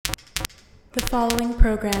The following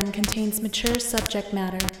program contains mature subject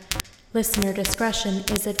matter. Listener discretion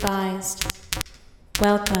is advised.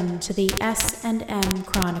 Welcome to the S&M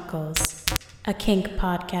Chronicles, a kink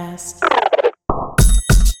podcast.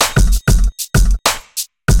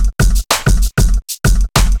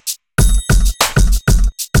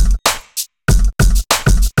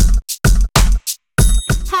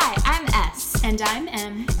 Hi, I'm S. And I'm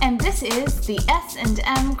M. And this is the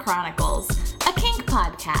S&M Chronicles, a kink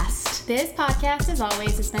podcast. This podcast, as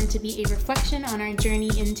always, is meant to be a reflection on our journey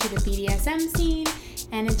into the BDSM scene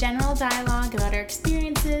and a general dialogue about our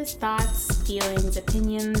experiences, thoughts, feelings,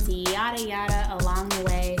 opinions, yada yada along the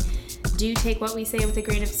way. Do take what we say with a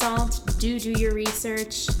grain of salt. Do your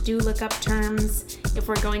research. Do look up terms if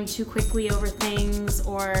we're going too quickly over things,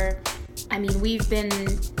 we've been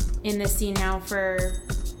in this scene now for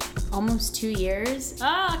almost 2 years.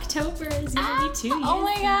 October is gonna be 2 years. Oh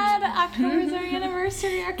my god, October's our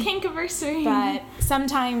anniversary, our kink-anniversary. But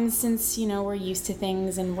sometimes, since, we're used to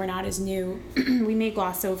things and we're not as new, we may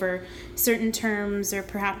gloss over certain terms or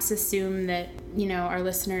perhaps assume that, our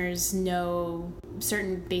listeners know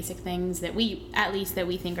certain basic things that we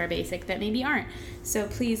think are basic that maybe aren't. So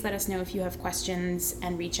please let us know if you have questions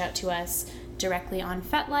and reach out to us directly on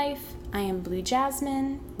FetLife. I am Blue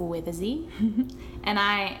Jasmine with a Z. And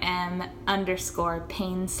I am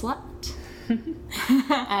 _PainSlut. You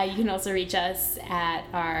can also reach us at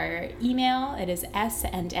our email. It is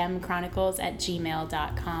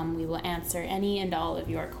sandmchronicles@gmail.com. We will answer any and all of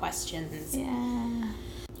your questions. Yeah.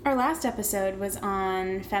 Our last episode was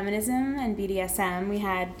on feminism and BDSM. We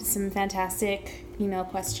had some fantastic email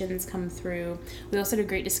questions come through. We also had a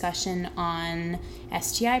great discussion on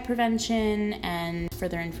STI prevention and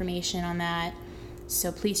further information on that.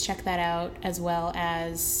 So please check that out, as well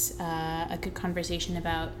as a good conversation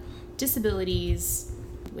about disabilities,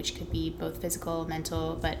 which could be both physical,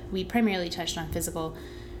 mental, but we primarily touched on physical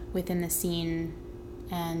within the scene,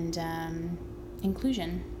 and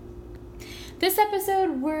inclusion. This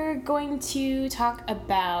episode, we're going to talk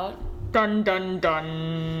about Dun dun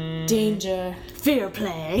dun. danger, Fear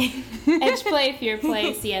play. edge play, fear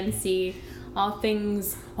play, CNC, all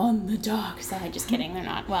things on the dark side. Just kidding, they're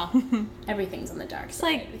not. Well, everything's on the dark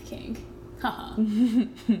side with kink. Haha.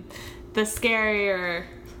 The scarier,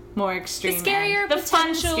 more extreme. The scarier, end. The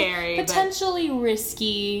fun scary, potentially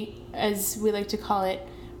risky, as we like to call it.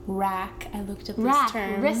 RAK. I looked up this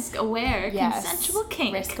term. Risk-aware, consensual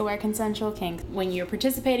kink. Risk-aware consensual kink. When you're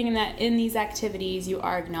participating in these activities, you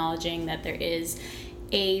are acknowledging that there is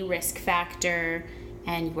a risk factor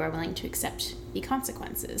and you are willing to accept the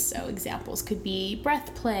consequences. So examples could be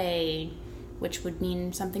breath play, which would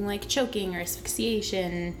mean something like choking or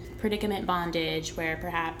asphyxiation, predicament bondage, where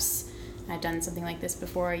perhaps I've done something like this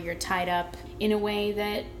before. You're tied up in a way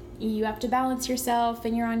that you have to balance yourself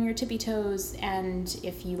and you're on your tippy toes, and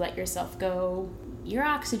if you let yourself go, your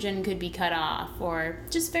oxygen could be cut off, or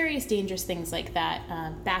just various dangerous things like that.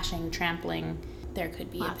 Bashing, trampling, there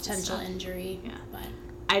could be a potential injury. Yeah. But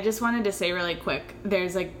I just wanted to say really quick,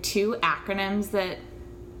 there's like 2 acronyms that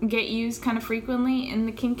get used kind of frequently in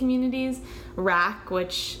the kink communities. RAK,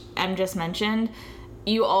 which Em just mentioned.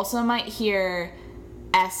 You also might hear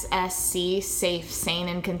SSC, safe, sane,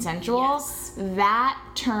 and consensual. Yes. That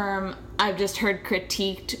term I've just heard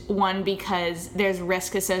critiqued, one, because there's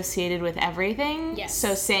risk associated with everything. Yes.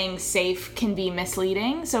 So saying safe can be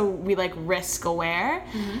misleading. So we like risk aware.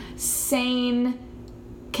 Mm-hmm. Sane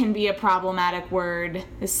can be a problematic word.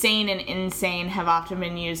 Sane and insane have often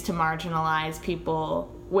been used to marginalize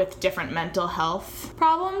people with different mental health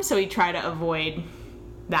problems. So we try to avoid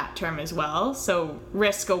that term as well. So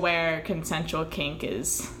risk-aware consensual kink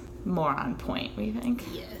is more on point, we think.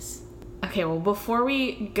 yes. Okay, well, before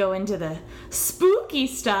we go into the spooky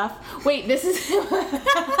stuff, wait, this is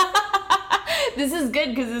this is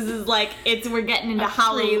good because this is like we're getting into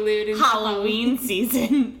Halloween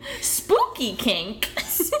season. Spooky kink.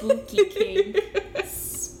 Spooky kink.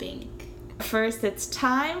 Spink. First, it's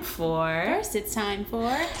time for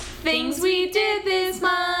Things we did this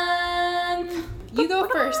month. You go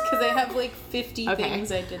first, because I have like 50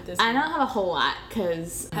 things I did this I month. don't have a whole lot,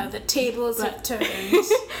 because How the tables have turned.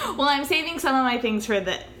 well, I'm saving some of my things for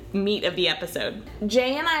the meat of the episode.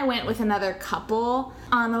 Jay and I went with another couple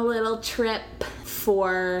on a little trip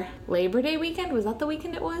for Labor Day weekend. Was that the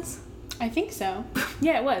weekend it was? I think so.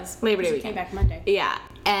 Yeah, it was. Labor Day We weekend. came back Monday. Yeah,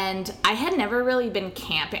 and I had never really been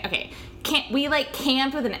camping. Okay, we like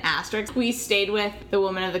camped with an asterisk. We stayed with the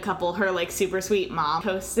woman of the couple. Her like super sweet mom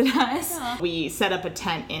hosted us. Aww. We set up a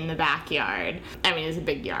tent in the backyard. I mean, it's a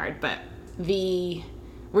big yard, but the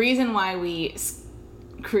reason why we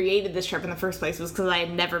created this trip in the first place was because I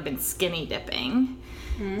had never been skinny dipping.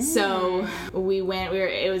 So we went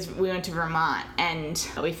to Vermont, and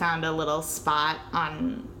we found a little spot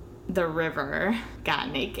on the river,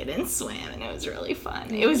 got naked and swam, and it was really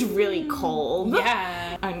fun. It was really cold.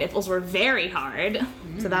 Yeah. Our nipples were very hard,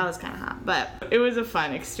 so that was kind of hot. But it was a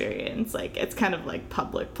fun experience. Like, it's kind of like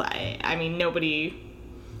public play. I mean, we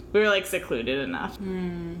were like secluded enough.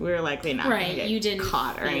 We were likely not going to get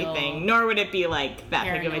caught or anything. Nor would it be like that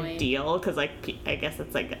big of a deal, because like I guess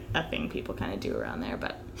it's like a thing people kind of do around there.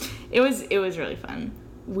 But it was really fun.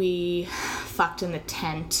 We fucked in the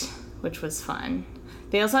tent, which was fun.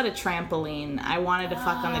 They also had a trampoline. I wanted to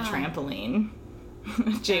fuck on the trampoline.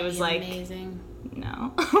 Jay was like, amazing.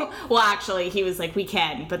 No. Well, actually, he was like, we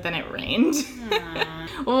can, but then it rained.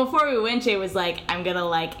 Well, before we went, Jay was like, I'm gonna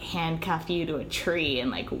like handcuff you to a tree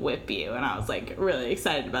and like whip you. And I was like really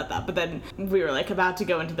excited about that. But then we were like about to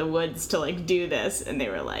go into the woods to like do this. And they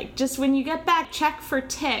were like, just when you get back, check for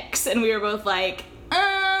ticks. And we were both like,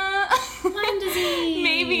 Lyme disease.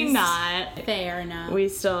 Maybe not. Fair enough. We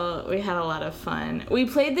had a lot of fun. We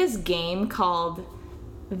played this game called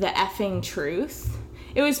The Effing Truth.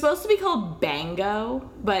 It was supposed to be called Bango,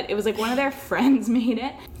 but it was like one of their friends made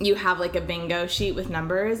it. You have like a bingo sheet with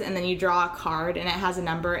numbers, and then you draw a card, and it has a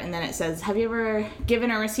number, and then it says, have you ever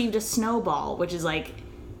given or received a snowball? Which is like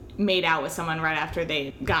made out with someone right after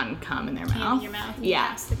they've gotten cum in their mouth. In your mouth. And Yeah. You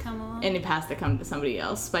pass the cum along. And you pass the cum to somebody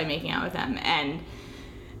else by making out with them. And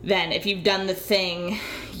then if you've done the thing,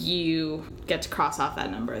 you get to cross off that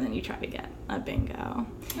number, and then you try to get a bingo.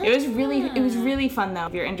 It was really fun though.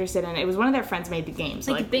 If you're interested in it, it was one of their friends made the game.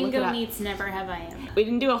 So like bingo meets Never Have I Ever. We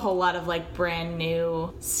didn't do a whole lot of like brand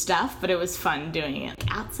new stuff, but it was fun doing it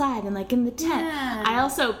outside and like in the tent. Yeah. I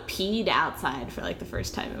also peed outside for like the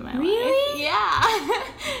first time in my life. Really? Yeah.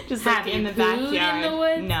 Just like in the backyard. In the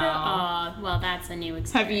woods? No. Oh, well, that's a new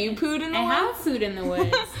experience. Have you pooed in the woods? I have pooed in the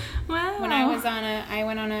woods. Wow. When I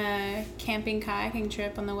went on a camping kayaking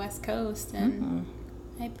trip on the West Coast, and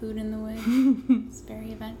I pooed in the woods. It's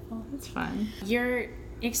very eventful. It's fun. Your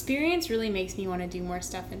experience really makes me want to do more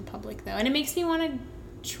stuff in public, though, and it makes me want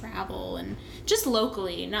to travel and just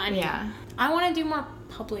locally. I want to do more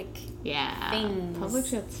public things. Public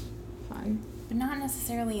shit's fun. But not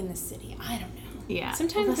necessarily in the city. I don't know. Yeah.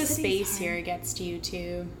 Sometimes the space here gets to you,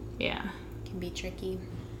 too. Yeah. It can be tricky.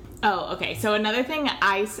 Oh, okay. So another thing,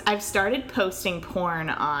 I've started posting porn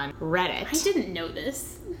on Reddit. I didn't know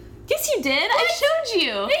this. Yes, you did. I showed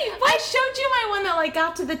you. I showed you my one that like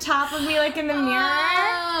got to the top of me like in the mirror.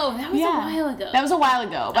 Oh, that was a while ago. That was a while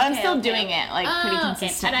ago, but I'm still doing it like pretty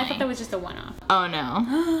consistently. And I thought that was just a one-off. Oh no,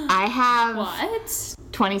 I have What?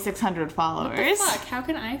 2,600 followers. What the fuck? How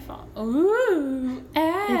can I follow? Ooh,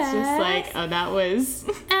 It's just like, oh, that was.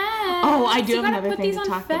 Oh, I do have another thing to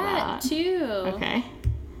talk about too. Okay.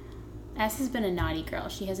 S has been a naughty girl.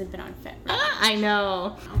 She hasn't been on FET. I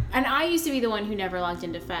know. And I used to be the one who never logged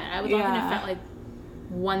into FET. I would log into FET like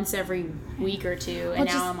once every week or two, and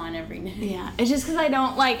now I'm on every night. Yeah, it's just because I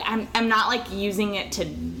don't like. I'm not like using it to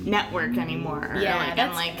network anymore. Yeah, like,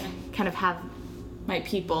 I'm like kind of have my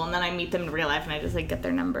people, and then I meet them in real life, and I just like get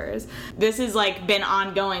their numbers. This has like been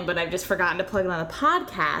ongoing, but I've just forgotten to plug it on the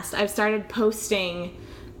podcast. I've started posting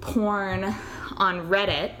porn on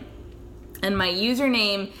Reddit, and my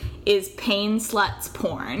username is Pain Sluts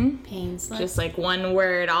Porn. Pain Sluts. Just like one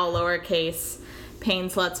word, all lowercase. Pain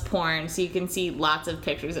Sluts Porn. So you can see lots of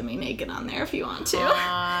pictures of me naked on there if you want to.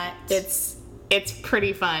 Hot. It's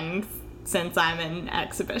pretty fun since I'm an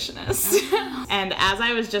exhibitionist. And as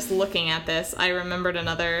I was just looking at this, I remembered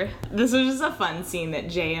this was just a fun scene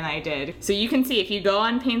that Jay and I did. So you can see if you go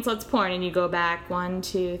on Pain Sluts Porn and you go back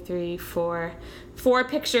 4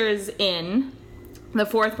 pictures in. The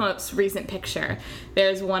fourth most recent picture,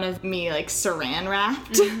 there's one of me like saran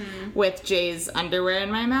wrapped with Jay's underwear in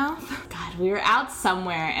my mouth. God, we were out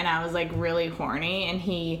somewhere and I was like really horny, and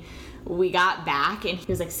we got back and he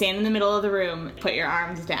was like, stand in the middle of the room, put your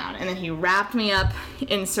arms down, and then he wrapped me up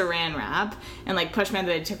in saran wrap and like pushed me on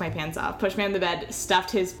the bed, took my pants off, pushed me on the bed,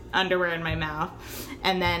 stuffed his underwear in my mouth,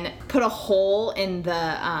 and then put a hole in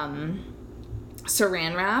the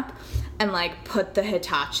saran wrap and like put the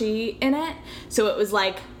Hitachi in it, so it was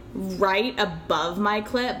like right above my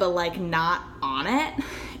clit but like not on it.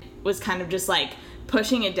 It was kind of just like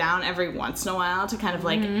pushing it down every once in a while to kind of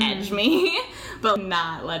like edge me but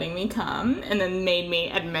not letting me come, and then made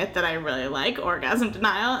me admit that I really like orgasm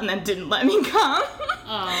denial, and then didn't let me come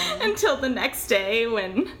until the next day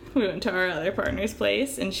when we went to our other partner's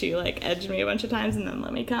place and she like edged me a bunch of times and then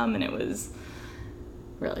let me come, and it was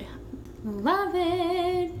really Love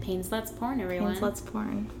it. Pain Sluts Porn, everyone. Pain Sluts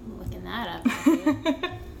Porn. Looking that up.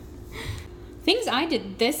 Things I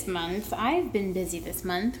did this month. I've been busy this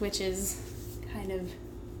month, which is kind of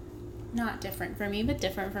not different for me, but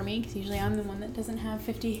different for me, because usually I'm the one that doesn't have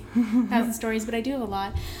 50,000 stories, but I do have a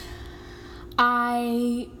lot.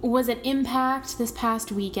 I was at Impact this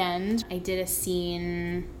past weekend. I did a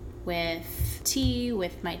scene with T,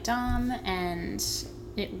 with my dom, and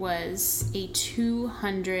it was a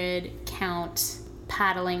 200 count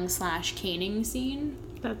paddling / caning scene.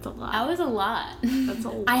 That's a lot. That was a lot. That's a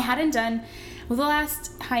lot. I hadn't done... Well, the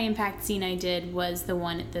last high impact scene I did was the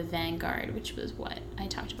one at the Vanguard, which was what I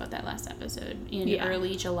talked about that last episode in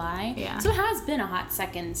early July. Yeah. So it has been a hot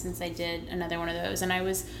second since I did another one of those, and I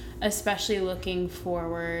was especially looking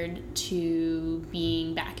forward to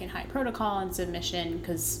being back in high protocol and submission,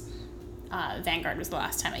 because Vanguard was the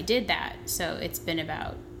last time I did that. So it's been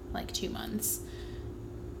about like 2 months,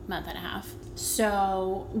 month and a half.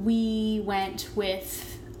 So we went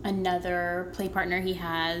with another play partner he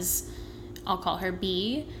has. I'll call her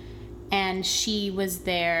B, and she was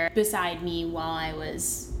there beside me while I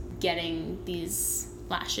was getting these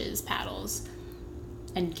lashes paddles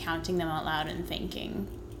and counting them out loud and thanking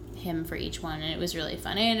him for each one, and it was really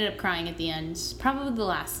fun. I ended up crying at the end, probably the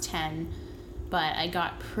last 10, but I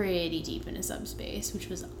got pretty deep into subspace, which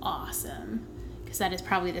was awesome, because that is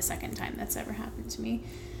probably the second time that's ever happened to me.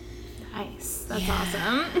 Nice. That's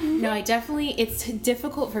awesome. No, it's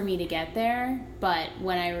difficult for me to get there, but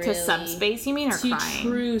when I really... To subspace, you mean, or to crying?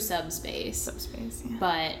 true subspace. Subspace, yeah.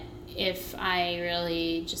 But if I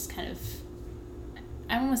really just kind of...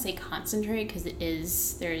 I don't want to say concentrate,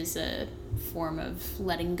 because there is a form of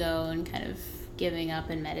letting go and kind of giving up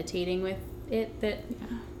and meditating with it that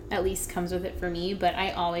at least comes with it for me, but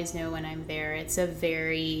I always know when I'm there, it's a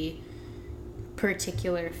very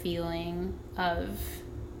particular feeling of...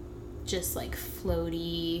 just like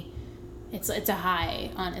floaty. It's a high,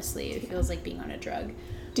 honestly. It feels like being on a drug.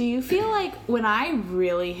 Do you feel like when I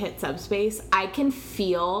really hit subspace, I can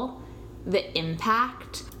feel the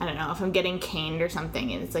impact? I don't know if I'm getting caned or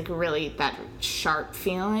something, and it's like really that sharp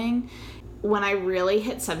feeling. When I really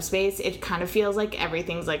hit subspace, it kind of feels like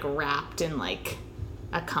everything's like wrapped in like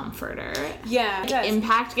a comforter. Yeah, it does.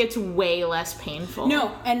 Impact gets way less painful.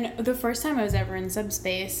 No, and the first time I was ever in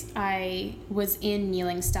subspace, I was in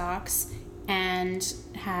kneeling stocks and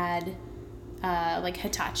had like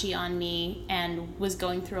Hitachi on me and was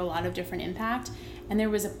going through a lot of different impact. And there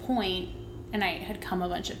was a point, and I had come a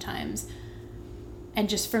bunch of times, and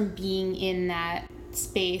just from being in that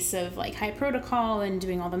space of like high protocol and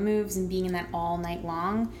doing all the moves and being in that all night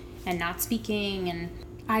long and not speaking, and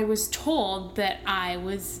I was told that I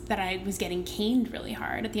was getting caned really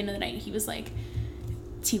hard. At the end of the night, he was like,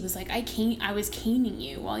 I was caning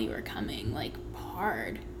you while you were coming, like,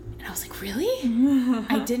 hard. And I was like, really?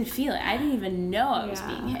 I didn't feel it. I didn't even know I was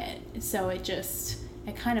being hit. So it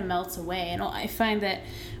kind of melts away. And I find that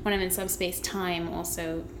when I'm in subspace, time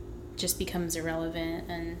also just becomes irrelevant,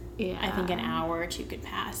 and I think an hour or two could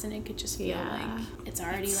pass and it could just feel like it's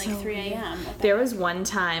already like so 3 a.m. There was one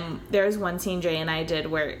scene Jay and I did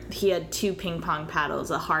where he had 2 ping pong paddles,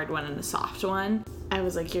 a hard one and a soft one. I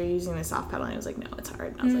was like, you're using the soft paddle, and he was like, no, it's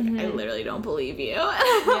hard. And I was like, I literally don't believe you. And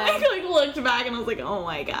I like looked back and I was like, oh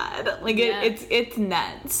my god, like it's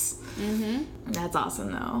nuts. That's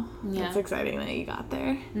awesome though. That's exciting that you got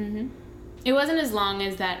there. It wasn't as long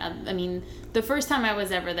as that. I mean, the first time I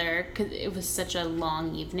was ever there, because it was such a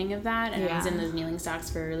long evening of that, and I was in those kneeling stocks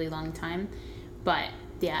for a really long time. But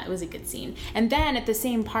yeah, it was a good scene. And then at the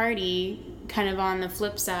same party, kind of on the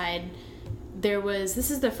flip side, this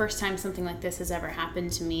is the first time something like this has ever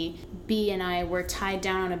happened to me. B and I were tied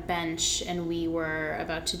down on a bench, and we were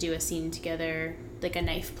about to do a scene together, like a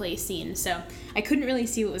knife play scene. So I couldn't really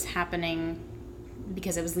see what was happening,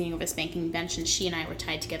 because I was leaning over a spanking bench, and she and I were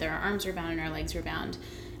tied together. Our arms were bound and our legs were bound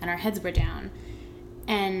and our heads were down.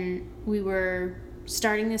 And we were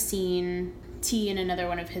starting the scene. T and another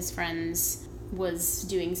one of his friends was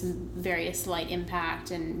doing some various light impact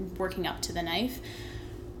and working up to the knife.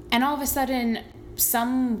 And all of a sudden,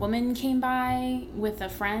 some woman came by with a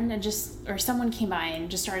friend or someone came by and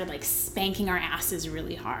just started like spanking our asses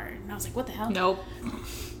really hard. And I was like, what the hell? Nope.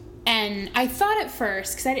 And I thought at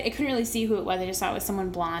first, because I couldn't really see who it was, I just thought it was someone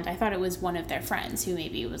blonde. I thought it was one of their friends who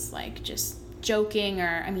maybe was like just joking,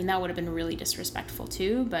 or, I mean, that would have been really disrespectful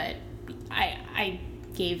too, but I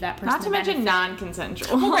gave that person not to the benefit. mention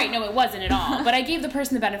non-consensual. Well, right, no, it wasn't at all. But I gave the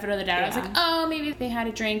person the benefit of the doubt. I was like, oh, maybe they had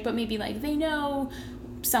a drink, but maybe like they know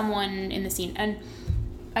someone in the scene. And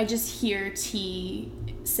I just hear T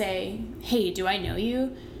say, hey, do I know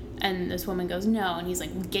you? And this woman goes, no. And he's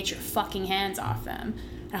like, get your fucking hands off them.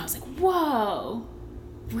 And I was like, whoa,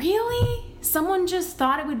 really? Someone just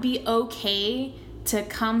thought it would be okay to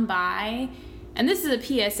come by and this is a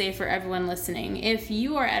PSA for everyone listening, if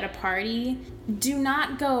you are at a party, do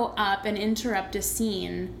not go up and interrupt a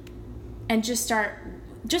scene and just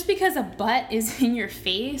because a butt is in your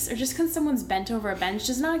face or just because someone's bent over a bench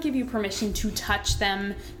does not give you permission to touch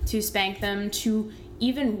them, to spank them, to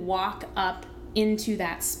even walk up into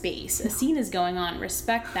that space. A scene is going on.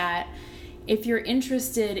 Respect that. If you're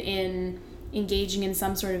interested in engaging in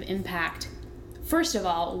some sort of impact, first of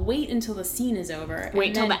all, wait until the scene is over.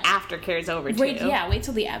 Wait till the aftercare is over, too. Wait till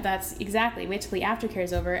the aftercare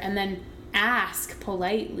is over, and then ask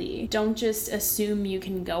politely. Don't just assume you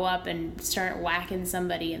can go up and start whacking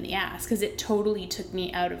somebody in the ass, because it totally took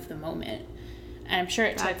me out of the moment. And I'm sure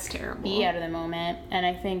it took me out of the moment, and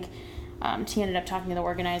I think T ended up talking to the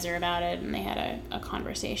organizer about it, and they had a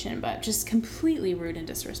conversation, but just completely rude and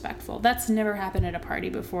disrespectful. That's never happened at a party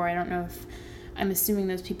before. I don't know if, I'm assuming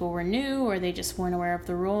those people were new or they just weren't aware of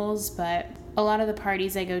the rules, but a lot of the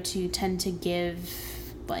parties I go to tend to give,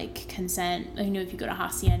 like, consent. I know if you go to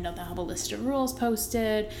Hacienda, they'll have a list of rules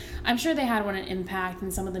posted. I'm sure they had one at Impact,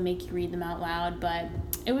 and some of them make you read them out loud, but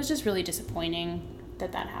it was just really disappointing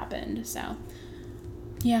that happened. So,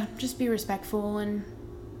 yeah, just be respectful and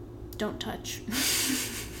don't touch.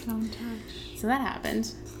 Don't touch. So that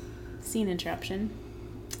happened. Scene interruption.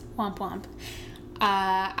 Womp womp.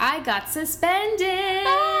 I got suspended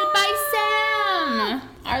by Sam,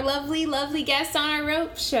 our lovely, lovely guest on our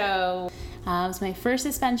rope show. It was my first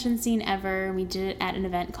suspension scene ever. We did it at an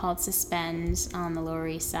event called Suspend on the Lower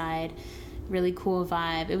East Side. Really cool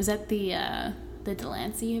vibe. It was at the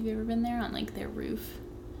Delancey. Have you ever been there? On, like, their roof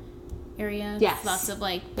area? Yes. Lots of,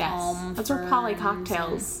 like, palm That's where Polly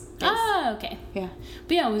Cocktails is. Oh, okay. Yeah.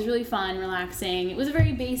 But yeah, it was really fun, relaxing. It was a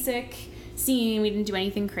very basic scene. We didn't do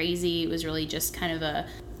anything crazy. It was really just kind of a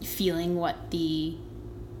feeling what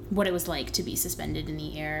it was like to be suspended in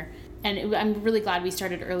the air. And I'm really glad we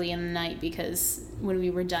started early in the night, because when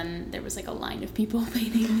we were done, there was like a line of people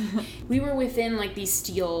waiting. We were within like these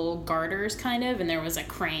steel garters kind of, and there was a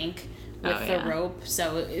crank with the rope.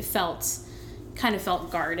 So it kind of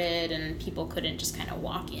felt guarded, and people couldn't just kind of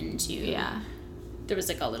walk into. Yeah. There was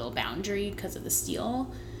like a little boundary because of the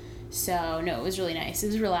steel. So, no, it was really nice. It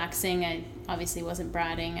was relaxing. I obviously wasn't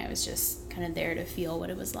bratting. I was just kind of there to feel what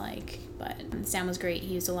it was like. But Sam was great.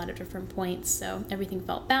 He used a lot of different points, so everything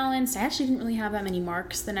felt balanced. I actually didn't really have that many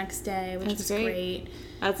marks the next day, which was great.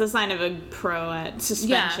 That's a sign of a pro at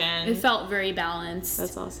suspension. Yeah, it felt very balanced.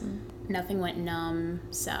 That's awesome. Nothing went numb,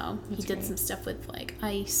 so he did some stuff with, like,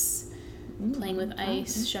 ice. Playing with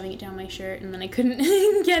ice, shoving it down my shirt, and then I couldn't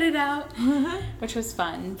get it out, which was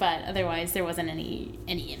fun. But otherwise, there wasn't any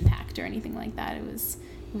impact or anything like that. It was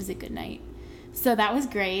a good night. So that was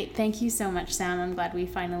great. Thank you so much, Sam. I'm glad we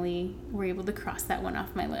finally were able to cross that one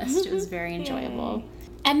off my list. It was very enjoyable. Yay.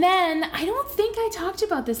 And then I don't think I talked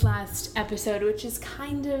about this last episode, which is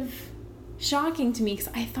kind of shocking to me,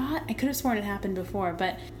 because I thought I could have sworn it happened before,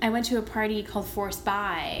 but I went to a party called Forced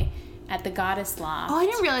By at the Goddess Loft. Oh, I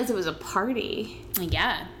didn't realize it was a party.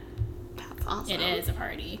 Yeah. That's awesome. It is a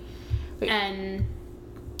party. Wait. And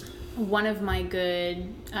one of my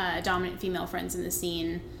good dominant female friends in the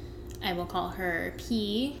scene, I will call her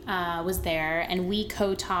P, was there, and we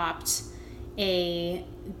co-topped a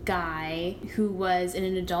guy who was in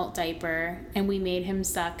an adult diaper, and we made him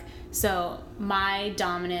suck. So my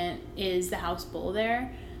dominant is the house bull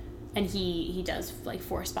there, and he does, like,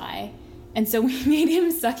 Force By. And so we made him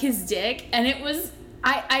suck his dick, and it was,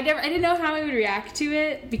 I didn't know how I would react to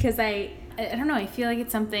it, because I don't know, I feel like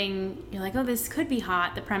it's something, you're like, oh, this could be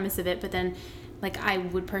hot, the premise of it, but then, like, I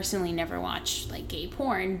would personally never watch, like, gay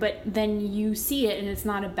porn, but then you see it, and it's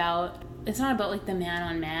not about, like, the man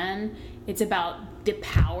on man, it's about the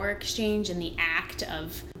power exchange and the act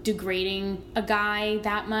of degrading a guy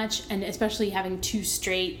that much, and especially having two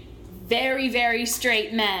straight, very, very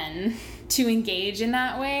straight men to engage in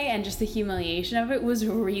that way, and just the humiliation of it was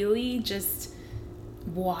really just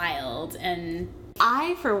wild. And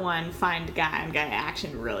I, for one, find guy on guy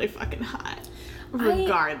action really fucking hot,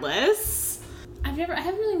 regardless. I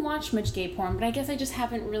haven't really watched much gay porn, but I guess I just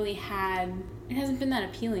haven't really had, it hasn't been that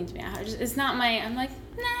appealing to me. It's not I'm like,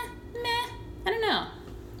 meh, I don't know.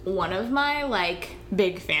 One of my, like,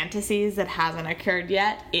 big fantasies that hasn't occurred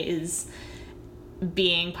yet is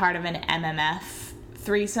being part of an MMF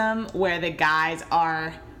threesome where the guys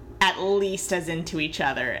are at least as into each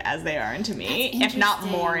other as they are into me, if not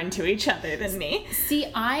more into each other than me. See, for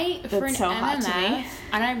an MMF,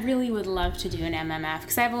 and I really would love to do an MMF,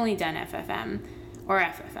 because I've only done FFM or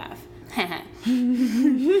FFF.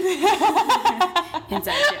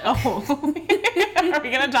 Inside joke. Oh, are we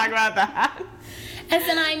gonna talk about that? S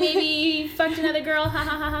and I maybe fucked another girl. Ha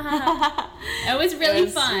ha ha ha ha. It was really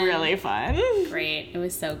fun. Really fun. Great. It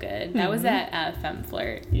was so good. That was at Femme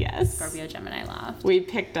Flirt. Yes. Scorpio Gemini Loft. We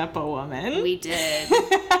picked up a woman. We did.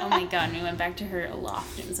 Oh my god, and we went back to her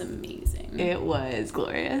loft. It was amazing. It was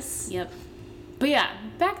glorious. Yep. But yeah,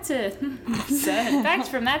 back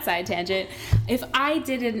from that side tangent. If I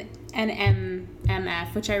did an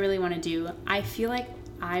MF, which I really want to do, I feel like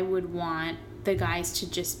I would want the guys to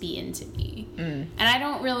just be into me. And I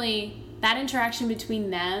don't really, that interaction between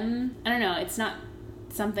them, I don't know, it's not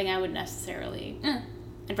something I would necessarily,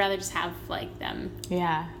 I'd rather just have like them.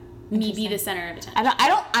 Yeah. Me be the center of attention.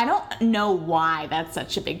 I don't know why that's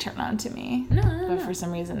such a big turn on to me. No. But for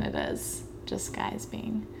some reason it is. Just guys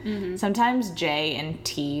being. Sometimes J and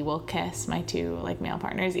T will kiss, my two like male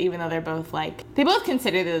partners, even though they're both like, they both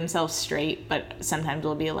consider themselves straight, but sometimes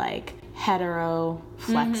will be like hetero,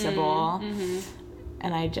 flexible,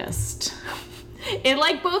 and I just, it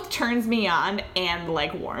like both turns me on and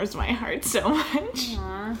like warms my heart so much.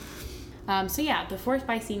 So yeah, the Forced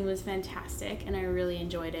By scene was fantastic, and I really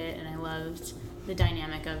enjoyed it, and I loved the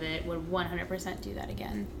dynamic of it. Would 100% do that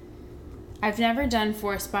again. I've never done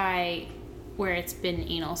Forced By where it's been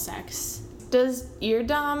anal sex. Does your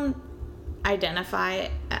dom identify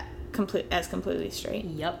as completely straight?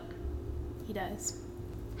 Yep. He does.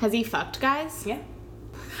 Has he fucked guys? Yeah.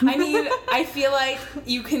 I mean, I feel like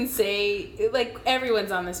you can say, like,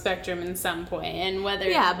 everyone's on the spectrum in some point, and whether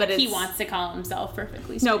he wants to call himself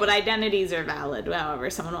perfectly straight. No, but identities are valid, however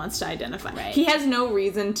someone wants to identify. Right. He has no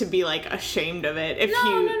reason to be, like, ashamed of it if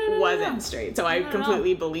he wasn't straight, so I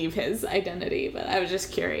completely believe his identity, but I was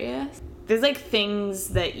just curious. There's, like, things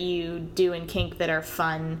that you do in kink that are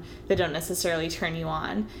fun that don't necessarily turn you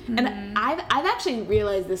on. And I've actually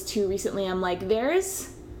realized this, too, recently. I'm like,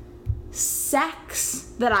 there's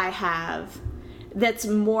sex that I have that's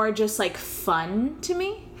more just, like, fun to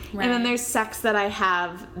me. Right. And then there's sex that I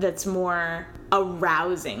have that's more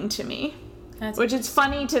arousing to me. Which it's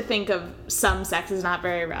funny to think of some sex as not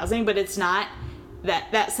very arousing, but it's not.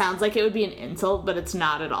 That sounds like it would be an insult, but it's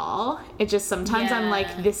not at all. It just sometimes I'm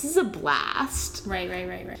like, this is a blast. Right.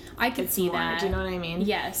 I could see that. Do you know what I mean?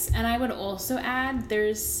 Yes. And I would also add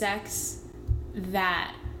there's sex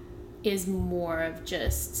that is more of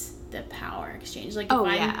just the power exchange. Like if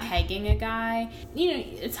I'm pegging a guy, you know,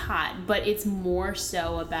 it's hot, but it's more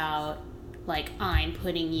so about like I'm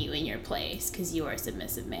putting you in your place because you are a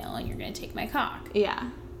submissive male and you're going to take my cock.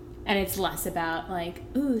 Yeah. And it's less about like,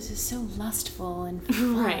 ooh, this is so lustful and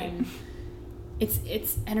fun. Right.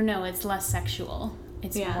 It's I don't know, it's less sexual.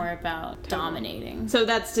 It's more about dominating. So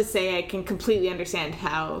that's to say I can completely understand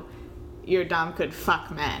how your dom could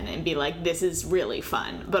fuck men and be like, this is really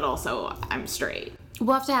fun, but also I'm straight.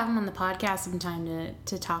 We'll have to have him on the podcast sometime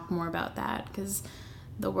to talk more about that, because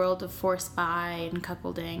the world of Forced By and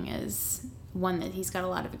cuckolding is one that he's got a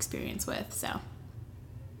lot of experience with, so...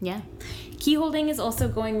 Yeah. Key holding is also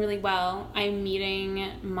going really well. I'm meeting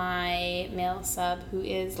my male sub who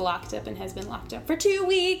is locked up and has been locked up for 2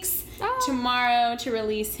 weeks tomorrow to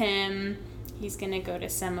release him. He's going to go to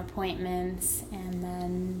some appointments and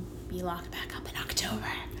then be locked back up in October.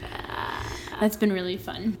 That's been really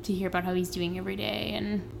fun to hear about how he's doing every day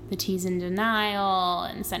and the tease in denial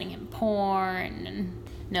and sending him porn. And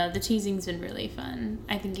no, the teasing's been really fun.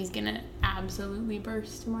 I think he's going to absolutely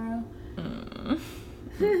burst tomorrow.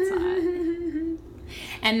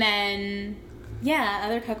 And then,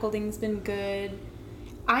 other cuckolding's been good.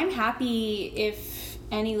 I'm happy if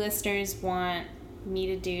any listeners want me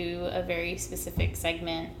to do a very specific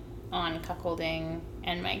segment on cuckolding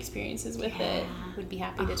and my experiences with it. Would be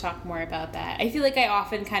happy to talk more about that. I feel like I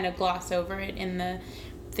often kind of gloss over it in the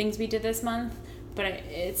things we did this month, but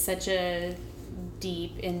it's such a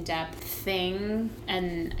deep, in-depth thing,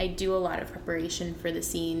 and I do a lot of preparation for the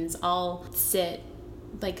scenes. I'll sit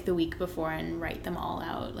like the week before and write them all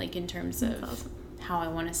out, like in terms of how I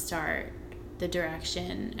want to start, the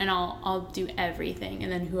direction, and I'll do everything,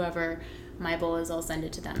 and then whoever my bull is, I'll send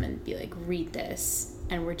it to them and be like, read this,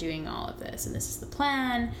 and we're doing all of this, and this is the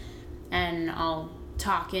plan, and I'll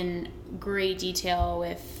talk in great detail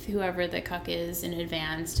with whoever the cuck is in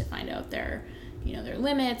advance to find out their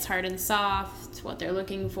limits, hard and soft, what they're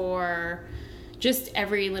looking for, just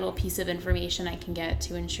every little piece of information I can get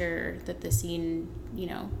to ensure that the scene,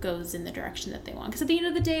 goes in the direction that they want. Because at the end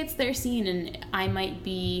of the day, it's their scene, and I might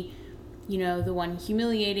be, the one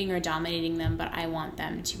humiliating or dominating them, but I want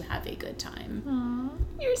them to have a good time. Aww,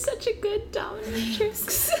 you're such a good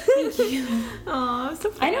dominatrix. Thank you. Aw, I'm so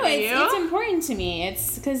proud I know, of you. It's important to me.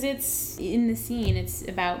 It's because it's in the scene. It's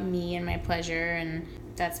about me and my pleasure, and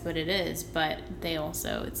that's what it is. But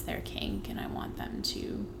it's their kink, and I want them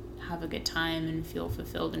to have a good time and feel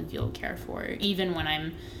fulfilled and feel cared for, even when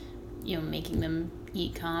I'm, you know, making them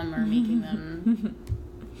eat cum or making them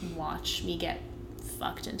watch me get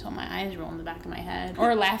fucked until my eyes roll in the back of my head,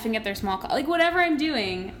 or laughing at their small like whatever I'm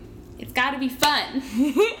doing, it's got to be fun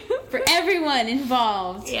for everyone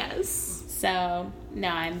involved. Yes. So no,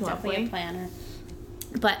 I'm definitely a planner,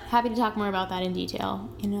 but happy to talk more about that in detail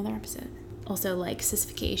in another episode. Also, like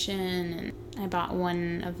sissification, and I bought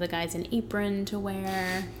one of the guys an apron to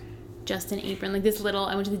wear. Just an apron, like this little,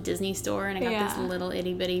 I went to the Disney store and I got this little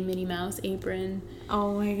itty bitty Minnie Mouse apron.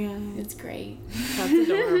 Oh my god. It's great. That's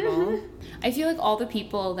adorable. I feel like all the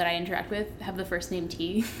people that I interact with have the first name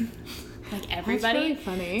T. Like everybody. That's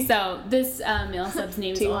really funny. So this male sub's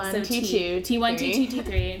name is also T1, T1, T2,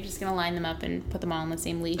 T3. I'm just going to line them up and put them all on the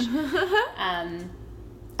same leash.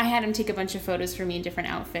 I had him take a bunch of photos for me in different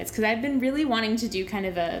outfits because I've been really wanting to do kind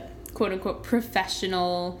of a quote-unquote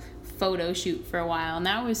professional photo shoot for a while, and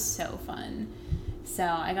that was so fun. So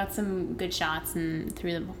I got some good shots and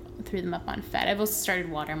threw them up on Fed. I've also started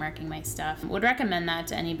watermarking my stuff. Would recommend that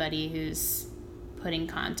to anybody who's putting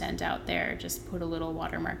content out there. Just put a little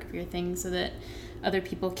watermark of your thing so that other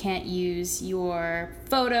people can't use your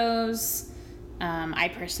photos.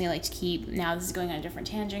 I personally like to keep, now this is going on a different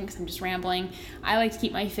tangent because I'm just rambling, I like to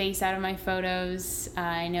keep my face out of my photos.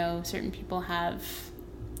 I know certain people have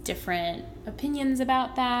different opinions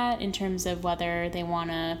about that in terms of whether they want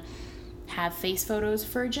to have face photos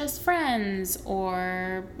for just friends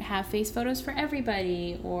or have face photos for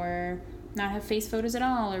everybody or not have face photos at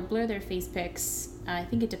all or blur their face pics. I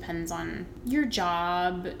think it depends on your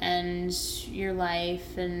job and your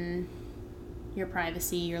life and your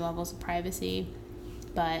privacy, your levels of privacy,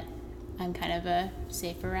 but I'm kind of a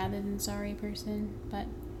safer rather than sorry person, but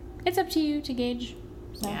it's up to you to gauge.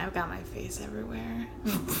 So. Yeah, I've got my face everywhere.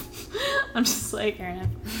 I'm just like, fair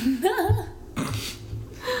enough.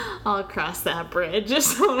 I'll cross that bridge.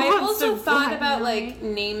 I've also thought about like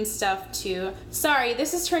name stuff too. Sorry,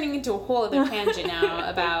 this is turning into a whole other tangent now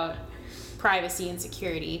about privacy and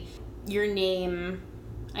security. Your name,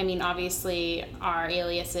 I mean, obviously our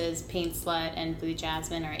aliases, Paint Slut and Blue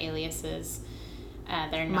Jasmine, are aliases.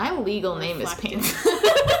 They're not my legal name is Paint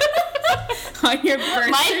on your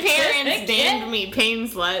birth my parents named me Pain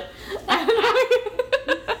Slut.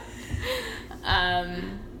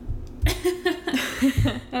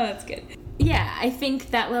 Oh, that's good. Yeah, I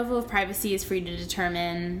think that level of privacy is free to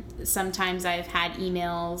determine. Sometimes I've had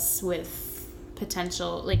emails with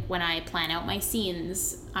potential, like when I plan out my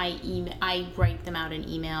scenes, I write them out in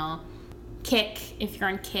email. Kik, if you're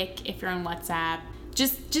on Kik, if you're on WhatsApp,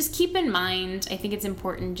 just keep in mind, I think it's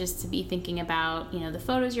important just to be thinking about, you know, the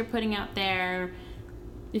photos you're putting out there.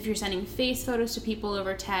 If you're sending face photos to people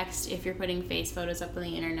over text, if you're putting face photos up on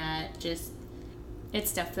the internet, just, it's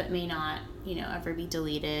stuff that may not, you know, ever be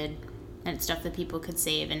deleted, and it's stuff that people could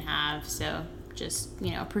save and have. So just,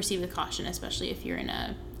 you know, proceed with caution, especially if you're in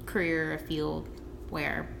a career or a field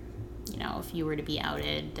where, you know, if you were to be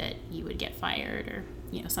outed that you would get fired or,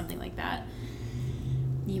 you know, something like that.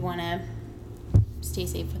 You want to stay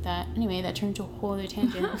safe with that. Anyway, that turned to a whole other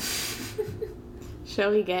tangent.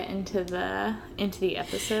 Shall we get into the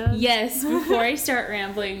episode? Yes, before I start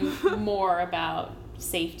rambling more about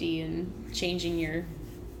safety and changing your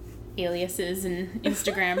aliases and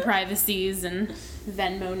Instagram privacies and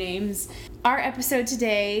Venmo names. Our episode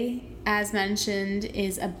today, as mentioned,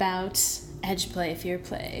 is about edge play, fear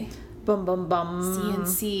play. Bum bum bum.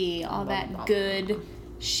 CNC, all that good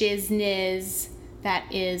shizness that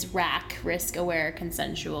is rack, risk-aware,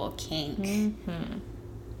 consensual kink. Mm-hmm.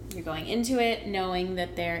 You're going into it knowing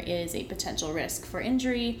that there is a potential risk for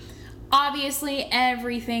injury. Obviously,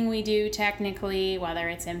 everything we do technically, whether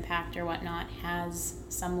it's impact or whatnot, has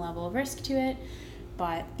some level of risk to it,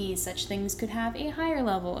 but these such things could have a higher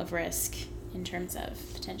level of risk in terms of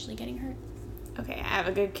potentially getting hurt. Okay, I have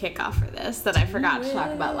a good kickoff for this that I forgot to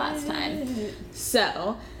talk about last time.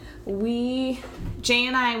 So, Jay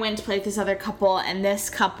and I went to play with this other couple, and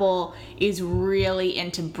this couple is really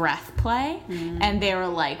into breath play, and they were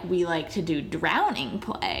like, we like to do drowning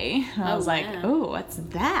play. And I was like, oh, what's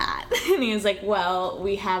that? And he was like, well,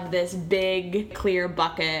 we have this big clear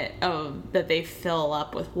bucket that they fill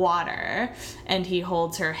up with water, and he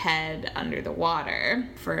holds her head under the water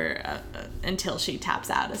for until she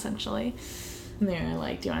taps out, essentially. And they were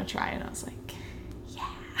like, do you want to try it? And I was like,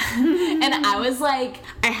 and I was like,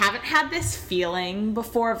 I haven't had this feeling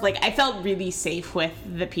before of like, I felt really safe with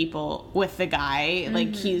the guy. Mm-hmm.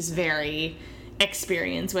 Like, he's very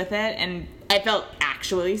experienced with it, and I felt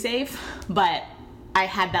actually safe, but I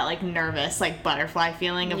had that like nervous like butterfly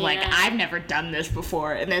feeling of like I've never done this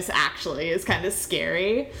before, and this actually is kind of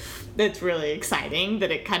scary. It's really exciting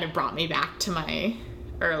that it kind of brought me back to my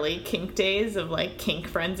early kink days of like kink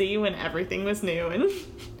frenzy when everything was new and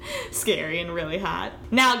scary and really hot.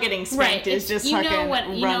 Now getting spanked is just fucking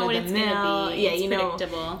run of the mill. Yeah, you know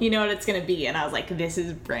predictable. You know what it's gonna be, and I was like, this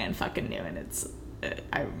is brand fucking new, and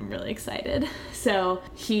I'm really excited. So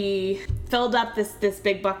he filled up this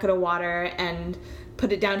big bucket of water and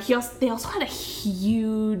put it down. They also had a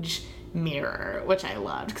huge mirror, which I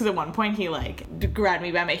loved, because at one point he like grabbed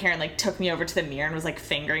me by my hair and like took me over to the mirror and was like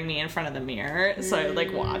fingering me in front of the mirror so I would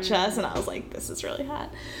like watch us, and I was like, this is really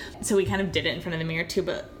hot. So we kind of did it in front of the mirror too,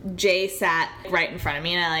 but Jay sat right in front of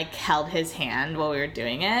me and I like held his hand while we were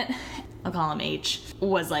doing it. I'll call him H,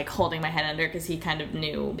 was like holding my head under because he kind of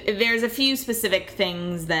knew. There's a few specific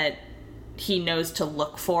things that he knows to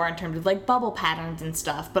look for in terms of like bubble patterns and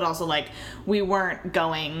stuff, but also like we weren't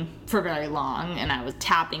going for very long and I was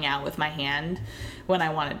tapping out with my hand when I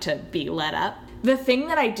wanted to be let up. The thing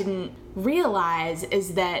that I didn't realize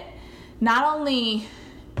is that not only,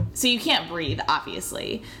 so you can't breathe,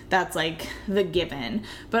 obviously, that's like the given,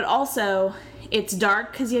 but also it's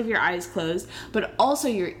dark because you have your eyes closed, but also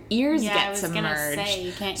your ears get submerged. Gonna say,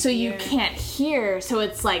 you can't so hear. You can't hear, so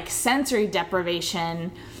it's like sensory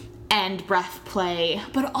deprivation and breath play,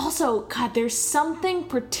 but also, God, there's something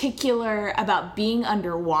particular about being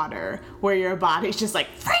underwater where your body's just like,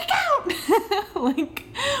 freak out! Like,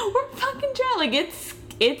 we're fucking drowned. Like,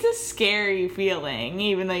 it's a scary feeling,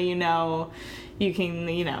 even though you know you can,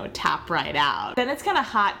 tap right out. Then it's kind of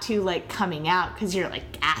hot too, like, coming out, because you're,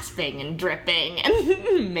 like, gasping and dripping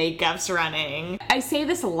and makeup's running. I say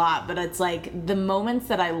this a lot, but it's like, the moments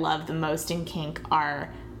that I love the most in kink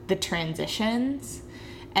are the transitions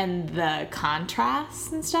and the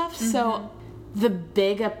contrasts and stuff. Mm-hmm. So the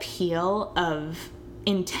big appeal of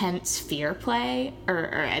intense fear play or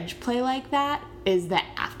edge play like that is the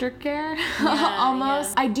aftercare,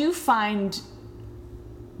 almost. Yeah. I do find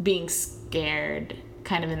being scared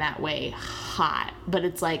kind of in that way hot, but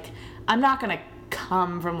it's like, I'm not gonna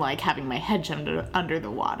come from like having my head under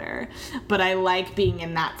the water, but I like being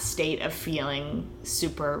in that state of feeling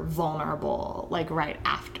super vulnerable like right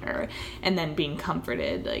after, and then being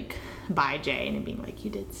comforted like by Jay and being like,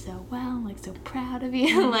 you did so well, I'm like so proud of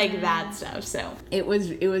you. Like that stuff. So it was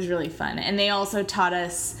really fun. And they also taught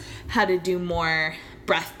us how to do more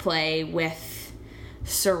breath play with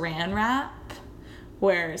saran wrap,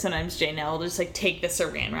 where sometimes Jay Nell will just like take the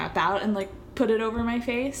saran wrap out and like put it over my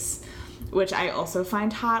face, which I also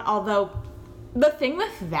find hot. Although the thing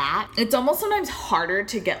with that, it's almost sometimes harder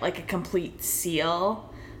to get like a complete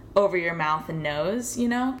seal over your mouth and nose,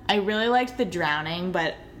 I really liked the drowning,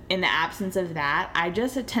 but in the absence of that, I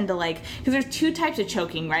just tend to like, because there's two types of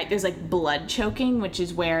choking, right? There's like blood choking, which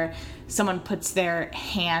is where someone puts their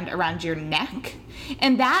hand around your neck,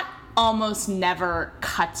 and that almost never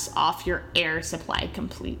cuts off your air supply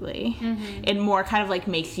completely. Mm-hmm. It more kind of like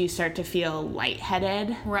makes you start to feel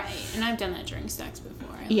lightheaded. Right, and I've done that during sex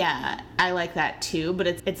before. Yeah, I like that too, but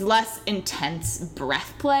it's less intense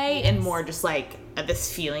breath play and more just like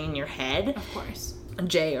this feeling in your head. Of course.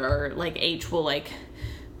 Jay or like H will like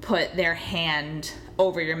put their hand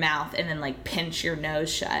over your mouth and then like pinch your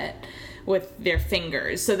nose shut with their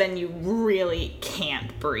fingers, so then you really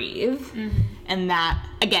can't breathe. Mm-hmm. And that,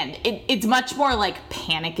 again, it's much more like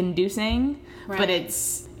panic inducing, right, but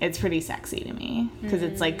it's pretty sexy to me because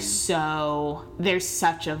it's like, so there's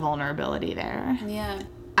such a vulnerability there. Yeah,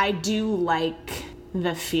 I do like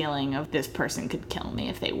the feeling of this person could kill me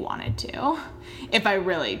if they wanted to, if I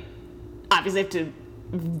really obviously have to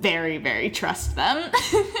very, very trust them.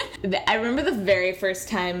 I remember the very first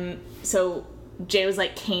time, so Jay was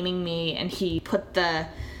like caning me, and he put the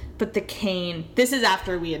cane, this is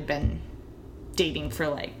after we had been dating for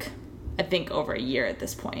like, I think over a year at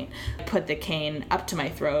this point, put the cane up to my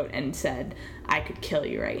throat and said, I could kill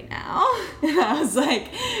you right now. And I was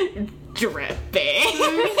like dripping.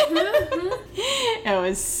 It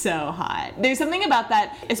was so hot. There's something about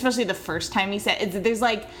that, especially the first time he said it,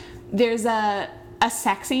 there's a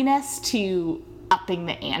sexiness to upping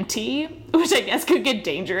the ante, which I guess could get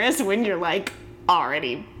dangerous when you're like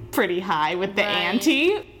already pretty high with the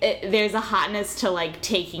ante. There's a hotness to like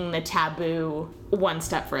taking the taboo one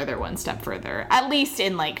step further, at least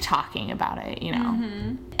in like talking about it,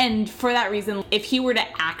 Mm-hmm. And for that reason, if he were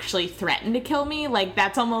to actually threaten to kill me, like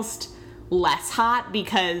that's almost less hot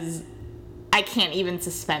because I can't even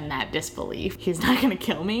suspend that disbelief. He's not gonna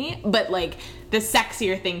kill me. But like the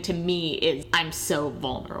sexier thing to me is I'm so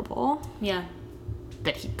vulnerable. Yeah.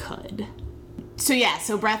 That he could. So yeah,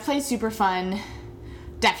 so breath play is super fun.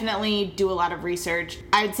 definitely do a lot of research.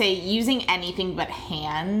 I would say using anything but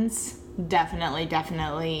hands,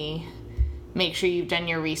 definitely make sure you've done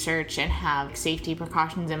your research and have safety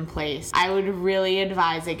precautions in place. I would really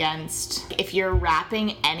advise against, if you're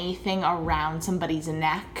wrapping anything around somebody's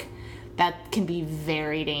neck, that can be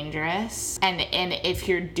very dangerous. And if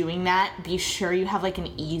you're doing that, be sure you have like an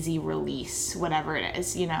easy release, whatever it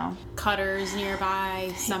is, you know? Cutters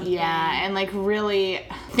nearby, something. Yeah, and like really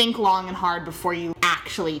think long and hard before you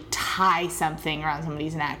actually tie something around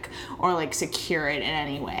somebody's neck or like secure it in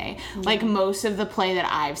any way. Like most of the play that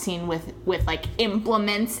I've seen with like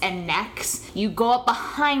implements and necks, you go up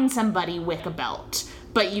behind somebody with a belt,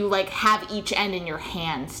 but you like have each end in your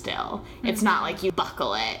hand still. It's not like you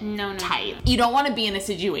buckle it tight. You don't want to be in a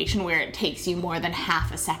situation where it takes you more than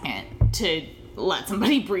half a second to let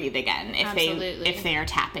somebody breathe again if they are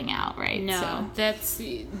tapping out, right? No, that's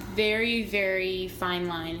very, very fine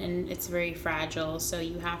line, and it's very fragile. So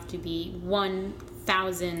you have to be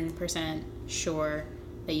 1,000% sure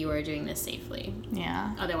that you are doing this safely.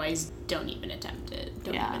 Yeah. Otherwise, don't even attempt it.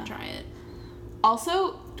 Don't even try it.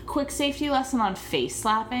 Also, quick safety lesson on face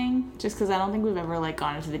slapping, just because I don't think we've ever like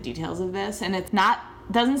gone into the details of this, and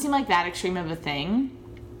doesn't seem like that extreme of a thing.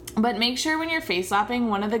 But make sure when you're face slapping,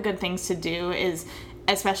 one of the good things to do is,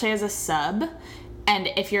 especially as a sub, and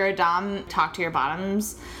if you're a dom, talk to your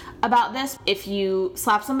bottoms about this. If you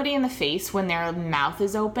slap somebody in the face when their mouth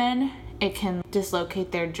is open, it can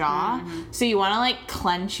dislocate their jaw. So you want to like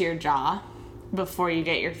clench your jaw before you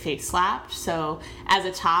get your face slapped. So as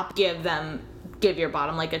a top, give your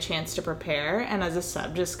bottom like a chance to prepare, and as a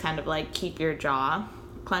sub, just kind of like keep your jaw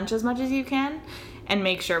clenched as much as you can, and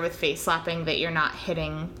make sure with face slapping that you're not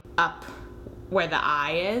hitting up where the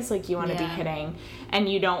eye is. Like you want to be hitting, and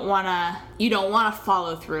you don't want to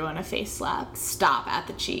follow through in a face slap. Stop at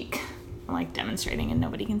the cheek. I'm like demonstrating and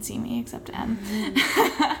nobody can see me except Em.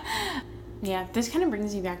 Yeah, this kind of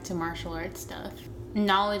brings me back to martial arts stuff.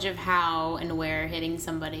 Knowledge of how and where hitting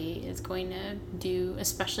somebody is going to do,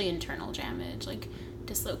 especially internal damage, like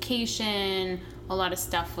dislocation, a lot of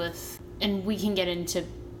stuff and we can get into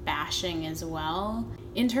bashing as well.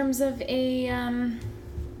 In terms of a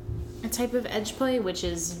type of edge play, which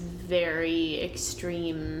is very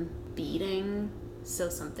extreme beating, so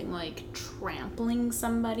something like trampling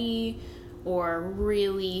somebody or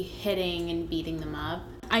really hitting and beating them up.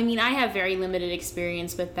 I mean, I have very limited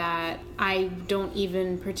experience with that. I don't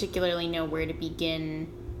even particularly know where to begin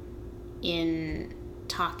in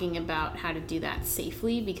talking about how to do that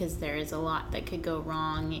safely, because there is a lot that could go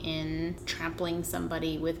wrong in trampling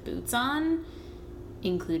somebody with boots on,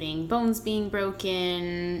 including bones being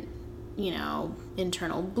broken,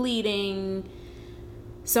 internal bleeding.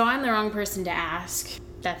 So I'm the wrong person to ask.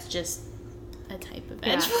 That's just a type of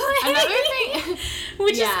edge play. Another thing,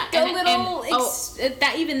 which is that's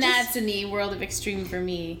in the world of extreme for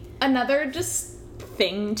me. Another just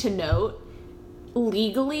thing to note,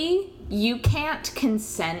 legally, you can't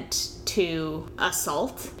consent to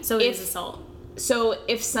assault. So it is assault. So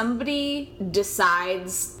if somebody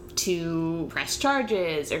decides to press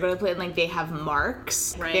charges or go to play, like they have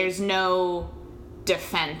marks, there's no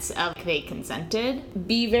defense of they consented.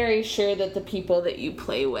 Be very sure that the people that you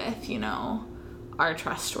play with, are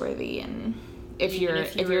trustworthy, and if you're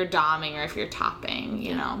doming or if you're topping,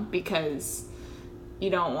 because you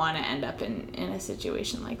don't want to end up in a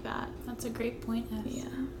situation like that. That's a great point. Yeah.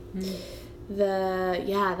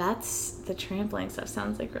 That's the trampling stuff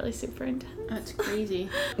sounds like really super intense. That's crazy.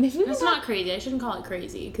 It's not crazy. I shouldn't call it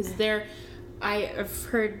crazy, because I've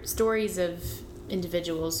heard stories of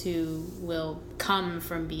individuals who will come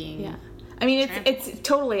from being. Yeah. I mean, it's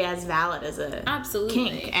totally as valid as a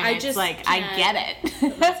kink, and I get it.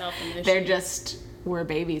 They're just, we're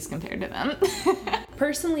babies compared to them.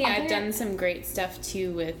 Personally, I've done some great stuff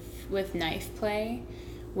too with knife play,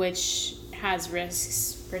 which has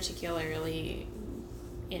risks, particularly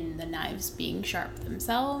in the knives being sharp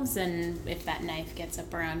themselves, and if that knife gets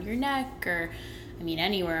up around your neck or,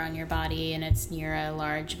 anywhere on your body, and it's near a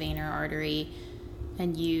large vein or artery,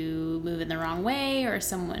 and you move in the wrong way, or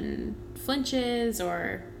someone flinches,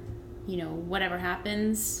 or whatever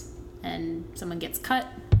happens and someone gets cut,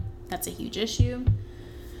 that's a huge issue,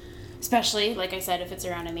 especially, like I said, if it's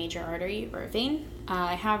around a major artery or a vein.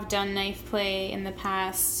 I have done knife play in the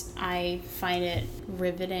past. I find it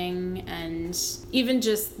riveting, and even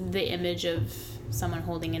just the image of someone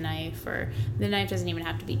holding a knife, or the knife doesn't even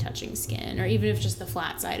have to be touching skin, or even if just the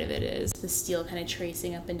flat side of it is, the steel kind of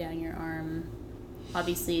tracing up and down your arm.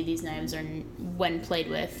 Obviously, these knives are, when played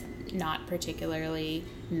with, not particularly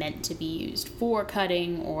meant to be used for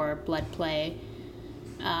cutting or blood play.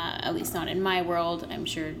 at least not in my world. I'm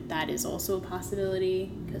sure that is also a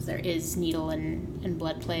possibility because there is needle and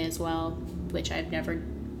blood play as well, which I've never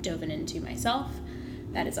dove into myself.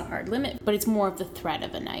 That is a hard limit, but it's more of the threat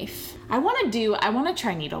of a knife. I want to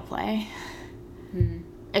try needle play.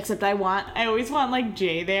 Except I always want, like,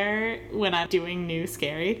 Jay there when I'm doing new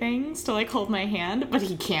scary things to, like, hold my hand, but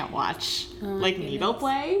he can't watch, needle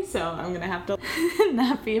play, so I'm gonna have to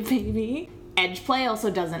not be a baby. Edge play also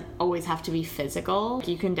doesn't always have to be physical.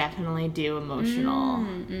 You can definitely do emotional,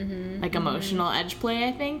 emotional edge play,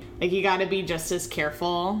 I think. Like, you gotta be just as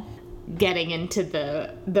careful getting into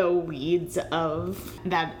the weeds of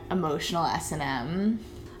that emotional S&M.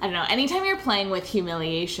 I don't know, anytime you're playing with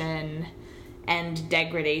humiliation and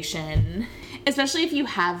degradation, especially if you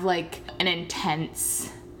have, like, an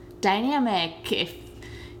intense dynamic, if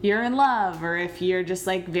you're in love or if you're just,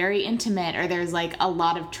 like, very intimate or there's, like, a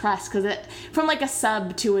lot of trust, because from, like, a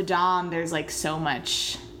sub to a dom, there's, like, so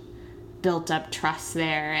much built up trust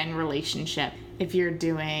there and relationship. If you're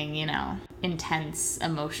doing, you know, intense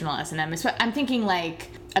emotional S&M, I'm thinking,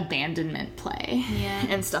 like, abandonment play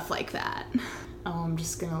and stuff like that. Oh, I'm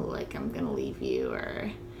gonna leave you,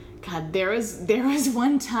 or God, there was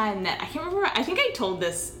one time that I can't remember. I think I told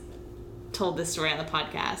this story on the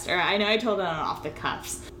podcast, or I know I told it on Off the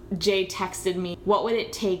Cuffs. Jay texted me, "What would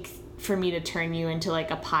it take for me to turn you into,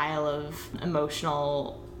 like, a pile of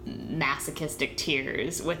emotional masochistic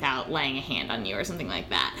tears without laying a hand on you," or something like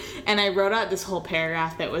that. And I wrote out this whole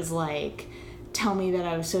paragraph that was like, tell me that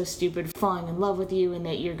I was so stupid falling in love with you and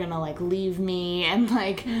that you're gonna, like, leave me and,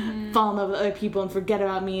 like, fall in love with other people and forget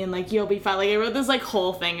about me and, like, you'll be fine. Like, I wrote this, like,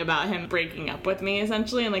 whole thing about him breaking up with me,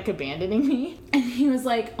 essentially, and, like, abandoning me. And he was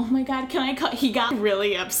like, oh my God, can I call? He got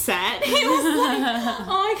really upset. He was like, oh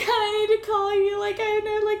my God, I need to call you. Like, I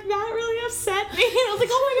know, like, that really upset me. And I was like,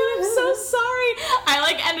 oh my God, I'm so sorry. I,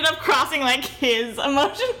 like, ended up crossing, like, his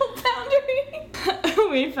emotional boundary.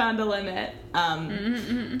 We found a limit.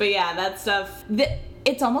 But yeah, that stuff,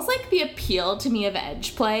 it's almost like the appeal to me of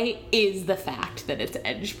edge play is the fact that it's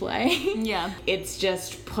edge play. Yeah. It's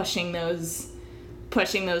just pushing those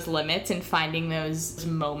limits and finding those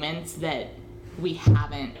moments that we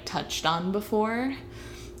haven't touched on before.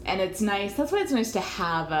 And it's nice. That's why it's nice to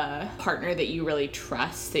have a partner that you really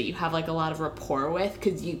trust, that you have, like, a lot of rapport with,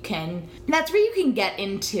 because that's where you can get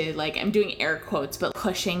into, like, I'm doing air quotes, but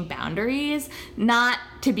pushing boundaries, not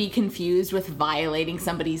to be confused with violating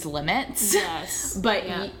somebody's limits. Yes.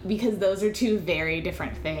 But because those are two very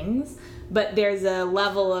different things. But there's a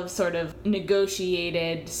level of sort of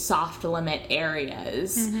negotiated soft limit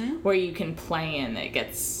areas where you can play in that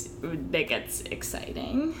gets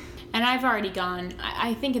exciting. And I've already gone,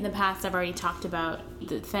 I think in the past I've already talked about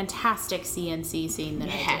the fantastic CNC scene that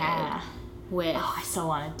I did with... Oh, I so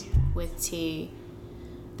want to do that. With T.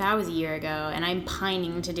 That was a year ago, and I'm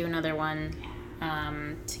pining to do another one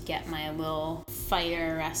to get my little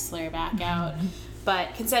fighter wrestler back out.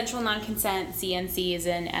 But consensual non-consent, CNC is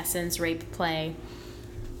in essence rape play.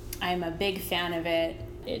 I'm a big fan of it.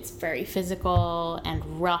 It's very physical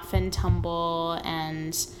and rough and tumble,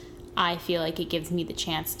 and I feel like it gives me the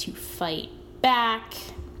chance to fight back,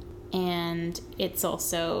 and it's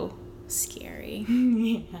also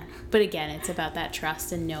scary. But again, it's about that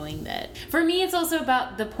trust and knowing that. For me, it's also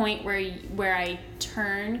about the point where I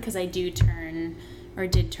turn, because I do turn, or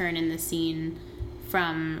did turn in the scene,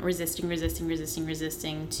 from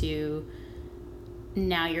resisting to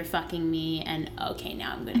now you're fucking me, and okay,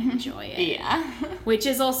 now I'm gonna enjoy it. Yeah. Which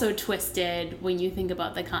is also twisted when you think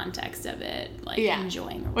about the context of it, like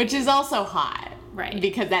enjoying. Which is also hot. Right.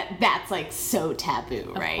 Because that's, like, so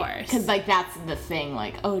taboo, right? Of course. Because, like, that's the thing,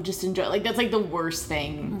 like, oh, just enjoy. Like, that's, like, the worst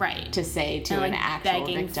thing to say to an actual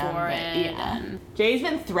victim. For it. Jay's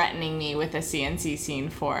been threatening me with a CNC scene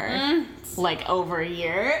for, like, over a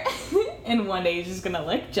year. And one day he's just gonna,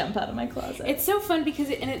 like, jump out of my closet. It's so fun because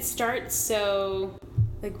it starts so...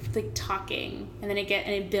 Like talking, and then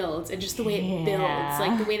it builds, and just the way it builds,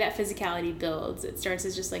 like the way that physicality builds, it starts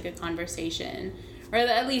as just like a conversation, or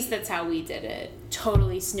at least that's how we did it.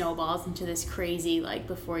 Totally snowballs into this crazy, like,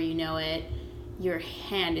 before you know it, your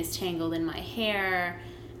hand is tangled in my hair,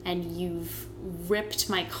 and you've ripped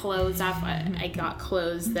my clothes off. I got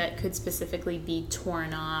clothes that could specifically be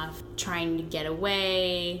torn off, trying to get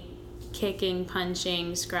away, kicking,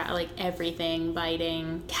 punching, like everything,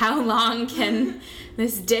 biting. How long can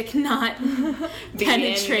this dick not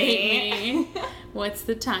penetrate me? What's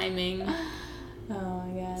the timing? Oh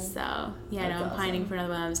my God. So, yeah, That's no, I'm pining awesome. for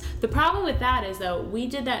another one. The problem with that is, though, we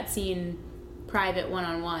did that scene private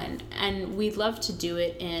one-on-one, and we'd love to do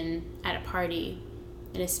it at a party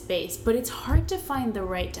in a space, but it's hard to find the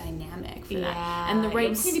right dynamic for that and the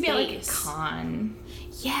right space. Need to be like a con.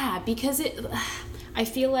 Yeah, because I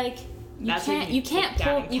feel like you can't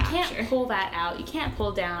pull that out. You can't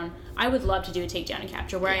pull down. I would love to do a takedown and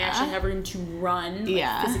capture where I actually have room to run,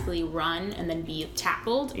 physically run, and then be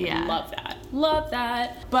tackled. I love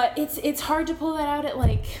that. But it's hard to pull that out at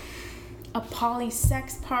like a poly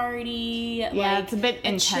sex party. Yeah, it's a bit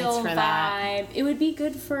intense for that. It would be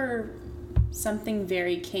good for something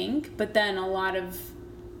very kink, but then a lot of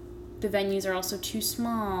the venues are also too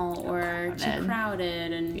small or too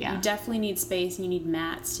crowded, and you definitely need space and you need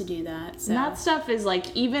mats to do that. So. And that stuff is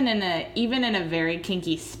like even in a very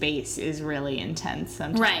kinky space is really intense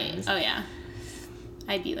sometimes. Right. Oh yeah.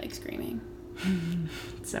 I'd be like screaming.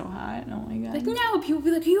 It's so hot. Oh my god. Like no, people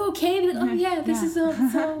be like, "Are you okay?" Be like, "Oh yeah, this is all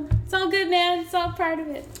it's all good, man. It's all part of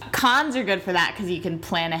it." Cons are good for that because you can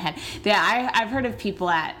plan ahead. Yeah, I've heard of people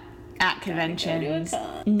at conventions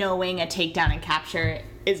knowing a takedown and capture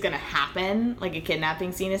is gonna happen, like a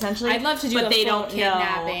kidnapping scene essentially. I'd love to do but they don't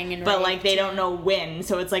kidnapping and but like they don't know when,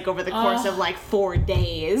 so it's like over the course of like 4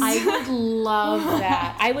 days. I would love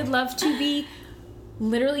that. I would love to be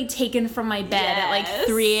literally taken from my bed at like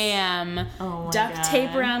 3 a.m. Duct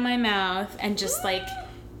tape around my mouth and just like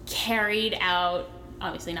carried out.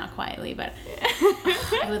 Obviously not quietly, but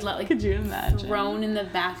I would let like. Could you imagine? Thrown in the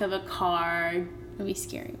back of a car. It would be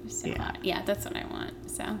scary. It was so hot. Yeah, that's what I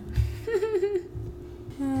want. So.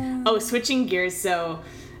 Switching gears, so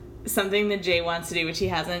something that Jay wants to do, which he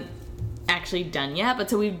hasn't actually done yet, but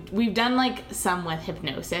so we've done like some with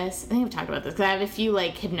hypnosis. I think we've talked about this because I have a few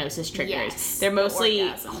like hypnosis triggers. Yes, they're mostly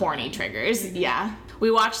horny triggers. Mm-hmm. Yeah.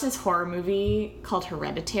 We watched this horror movie called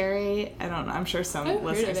Hereditary. I don't know, I'm sure some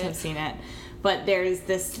listeners have seen it. But there's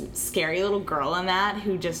this scary little girl in that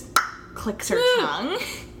who just clicks her tongue.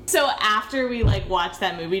 So after we like watched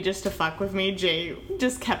that movie just to fuck with me, Jay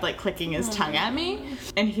just kept like clicking his tongue at me.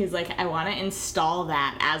 And he's like, I want to install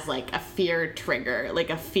that as like a fear trigger, like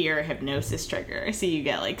a fear hypnosis trigger. So you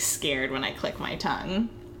get like scared when I click my tongue.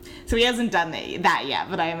 So he hasn't done that yet,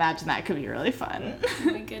 but I imagine that could be really fun.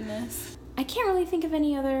 Oh my goodness. I can't really think of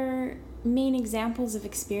any other main examples of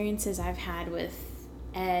experiences I've had with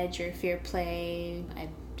edge or fear play. I've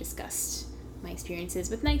discussed my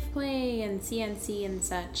experiences with knife play and CNC and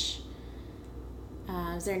such.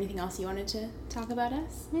 Is there anything else you wanted to talk about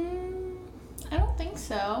us? I don't think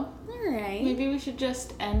so. All right. Maybe we should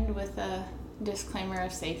just end with a disclaimer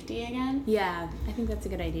of safety again. Yeah, I think that's a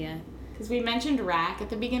good idea. Because we mentioned RAC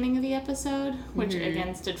at the beginning of the episode, which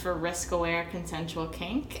again stood for risk-aware consensual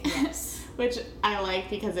kink. Yes. Which I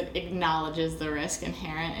like because it acknowledges the risk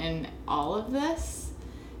inherent in all of this.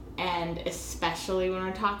 And especially when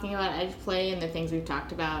we're talking about edge play and the things we've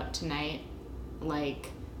talked about tonight,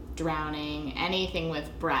 like drowning, anything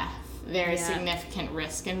with breath, there is significant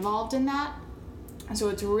risk involved in that. So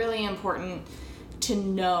it's really important to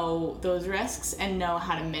know those risks and know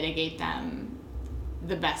how to mitigate them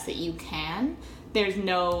the best that you can. There's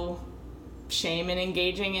no shame in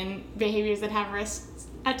engaging in behaviors that have risks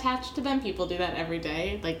attached to them. People do that every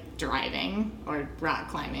day, like driving or rock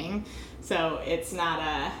climbing. So it's not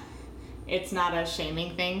a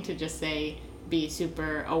shaming thing to just say be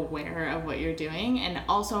super aware of what you're doing, and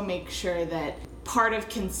also make sure that part of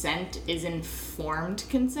consent is informed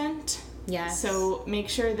consent. Yes. So make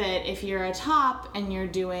sure that if you're a top and you're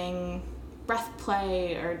doing breath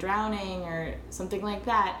play or drowning or something like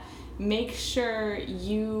that, make sure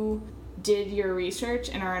you did your research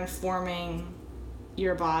and are informing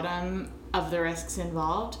your bottom of the risks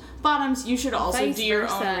involved. Bottoms, you should also do your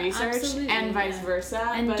own research, and vice versa.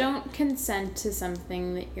 And don't consent to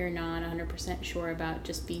something that you're not 100% sure about.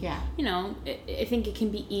 Just be, you know, I think it can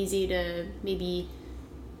be easy to maybe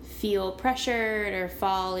feel pressured or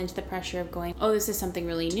fall into the pressure of going, oh, this is something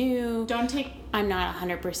really new. I'm not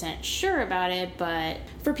 100% sure about it, but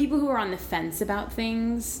for people who are on the fence about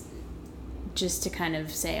things, just to kind of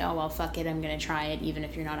say, oh, well, fuck it, I'm going to try it, even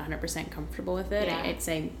if you're not 100% comfortable with it. I'd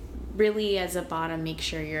say, really, as a bottom, make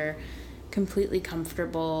sure you're completely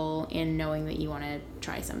comfortable in knowing that you want to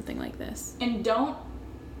try something like this. And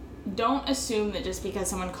don't assume that just because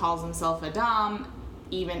someone calls himself a dom,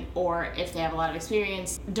 even, or if they have a lot of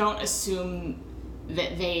experience, don't assume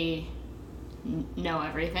that they know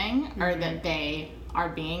everything or that they are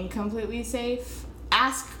being completely safe.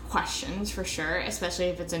 Ask questions for sure, especially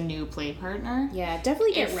if it's a new play partner. Yeah,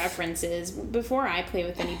 definitely get references. Before I play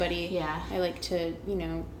with anybody, I like to, you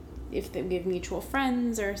know, if we have mutual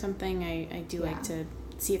friends or something, I do like to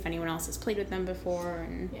see if anyone else has played with them before.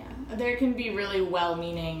 And there can be really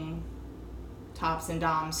well-meaning tops and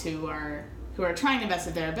doms who are trying the best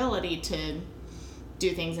of their ability to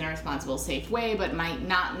do things in a responsible, safe way, but might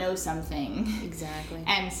not know something. Exactly.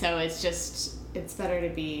 And so it's better to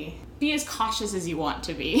be as cautious as you want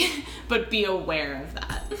to be, but be aware of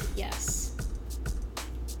that. Yes.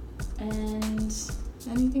 And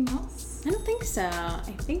anything else? I don't think so.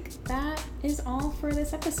 I think that is all for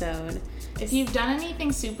this episode. If you've done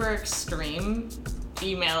anything super extreme,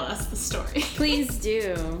 email us the story. Please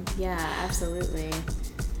do. Yeah, absolutely.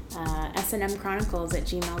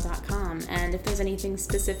 snmchronicles@gmail.com. And if there's anything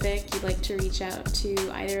specific you'd like to reach out to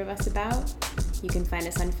either of us about, you can find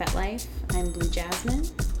us on FetLife. I'm Blue Jasmine.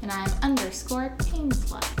 And I'm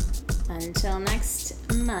 _Painslut. Until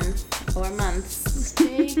next month or months,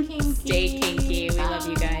 Stay kinky. Stay kinky. We love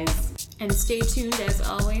you guys. And stay tuned as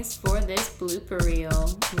always for this blooper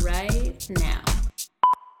reel right now.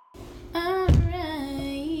 Alright.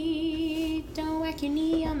 Don't whack your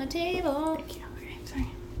knee on the table. Okay, sorry.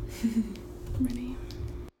 Ready?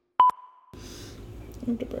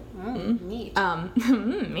 Neat.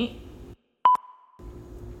 Meat.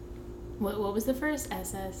 What was the first?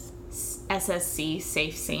 SS? SSC,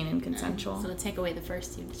 safe, sane, and consensual. So take away the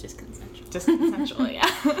first two, it's just consensual. Just consensual, yeah.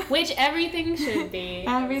 Which everything should be.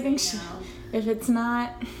 Everything should. If it's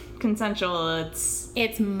not consensual, it's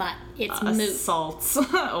It's moot. assault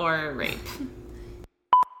or rape.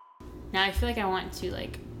 Now I feel like I want to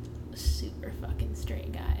like super fucking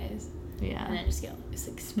straight guys. Yeah. And then just get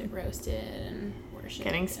like spit roasted and worship.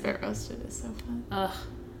 Getting spit roasted is so fun.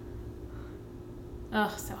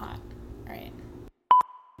 Ugh, so hot. Alright.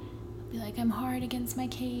 Be like, I'm hard against my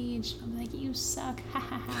cage. I'm like, you suck. Ha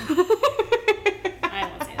ha ha. I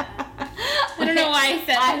won't say that. I don't know why I said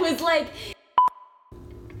that. I was like...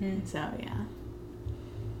 So, yeah.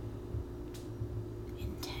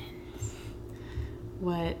 Intense.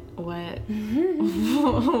 What what do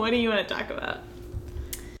you want to talk about?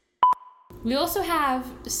 We also have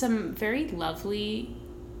some very lovely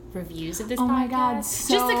reviews of this podcast. Oh my God,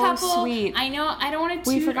 so just a couple. sweet. I know, I don't want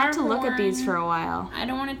to toot We forgot our to look at these horn. for a while. I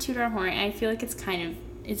don't want to toot our horn. I feel like it's kind of...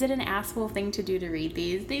 Is it an asshole thing to do to read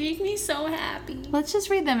these? They make me so happy. Let's just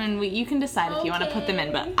read them and you can decide if you want to put them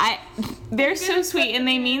in. But Okay. they're so sweet and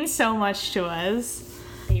they mean so much to us.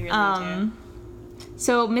 They really do.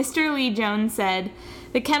 So Mr. Lee Jones said,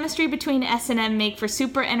 the chemistry between S&M make for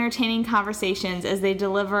super entertaining conversations as they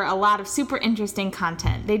deliver a lot of super interesting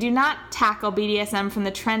content. They do not tackle BDSM from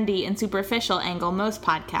the trendy and superficial angle most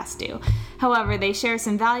podcasts do. However, they share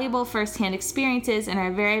some valuable first-hand experiences and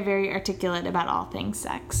are very, very articulate about all things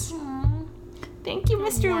sex. Aww. Thank you,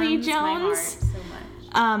 Mr. Lee Warms my heart Jones. so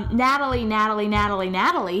much.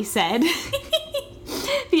 Natalie said,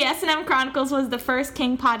 the S&M Chronicles was the first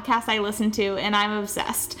kink podcast I listened to, and I'm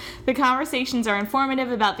obsessed. The conversations are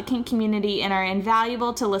informative about the kink community and are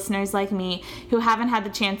invaluable to listeners like me who haven't had the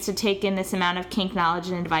chance to take in this amount of kink knowledge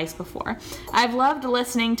and advice before. I've loved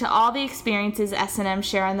listening to all the experiences S&M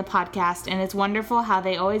share on the podcast, and it's wonderful how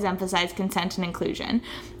they always emphasize consent and inclusion.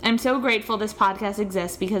 I'm so grateful this podcast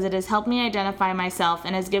exists because it has helped me identify myself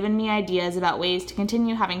and has given me ideas about ways to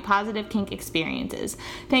continue having positive kink experiences.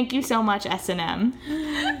 Thank you so much, S&M.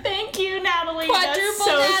 Thank you, Natalie. Quadruple That's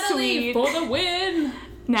so Natalie sweet. for the win.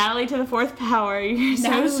 Natalie to the fourth power. You're so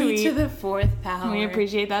Natalie sweet. to the fourth power. We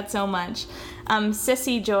appreciate that so much.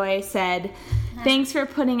 Sissy Joy said, thanks for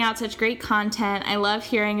putting out such great content. I love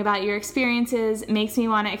hearing about your experiences. It makes me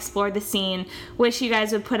want to explore the scene. Wish you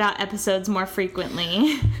guys would put out episodes more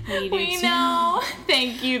frequently. We do too. know.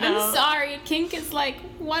 Thank you, though. I'm sorry, kink is like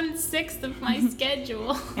 1/6 of my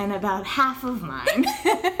schedule. And about half of mine.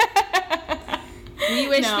 We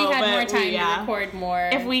wish No, we had but more time yeah. to record more.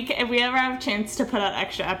 If we ever have a chance to put out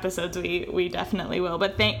extra episodes, we definitely will.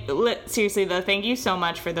 But seriously though, thank you so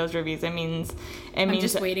much for those reviews. It means I'm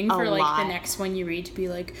just waiting for like the next one you read to be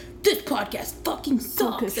like, this podcast fucking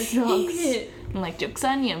sucks. I hate it. I'm like, joke's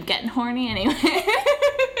on you. I'm getting horny anyway.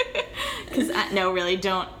 Because no, really,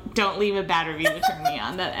 don't leave a bad review to turn me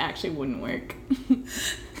on. That actually wouldn't work.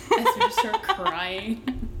 I just start crying.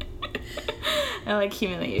 I like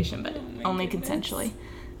humiliation, but only goodness. consensually.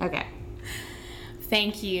 Okay.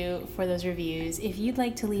 Thank you for those reviews. If you'd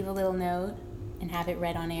like to leave a little note and have it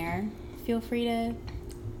read on air, feel free to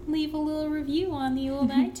leave a little review on the old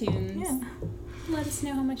iTunes. Yeah. Let us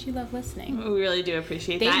know how much you love listening. We really do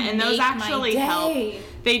appreciate They that. And those make my actually day. help.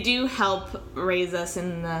 They do help raise us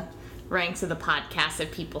in the ranks of the podcast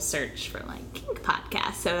if people search for like kink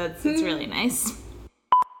podcasts. So it's really nice.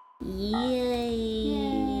 Yay!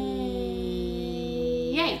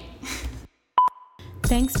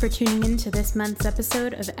 Thanks for tuning in to this month's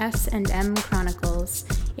episode of S&M Chronicles.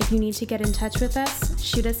 If you need to get in touch with us,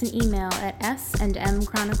 shoot us an email at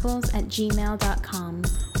sandmchronicles@gmail.com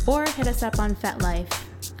or hit us up on FetLife.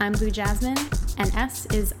 I'm Blue Jasmine, and S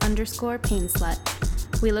is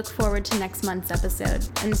 _painslut. We look forward to next month's episode.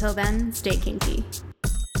 Until then, stay kinky.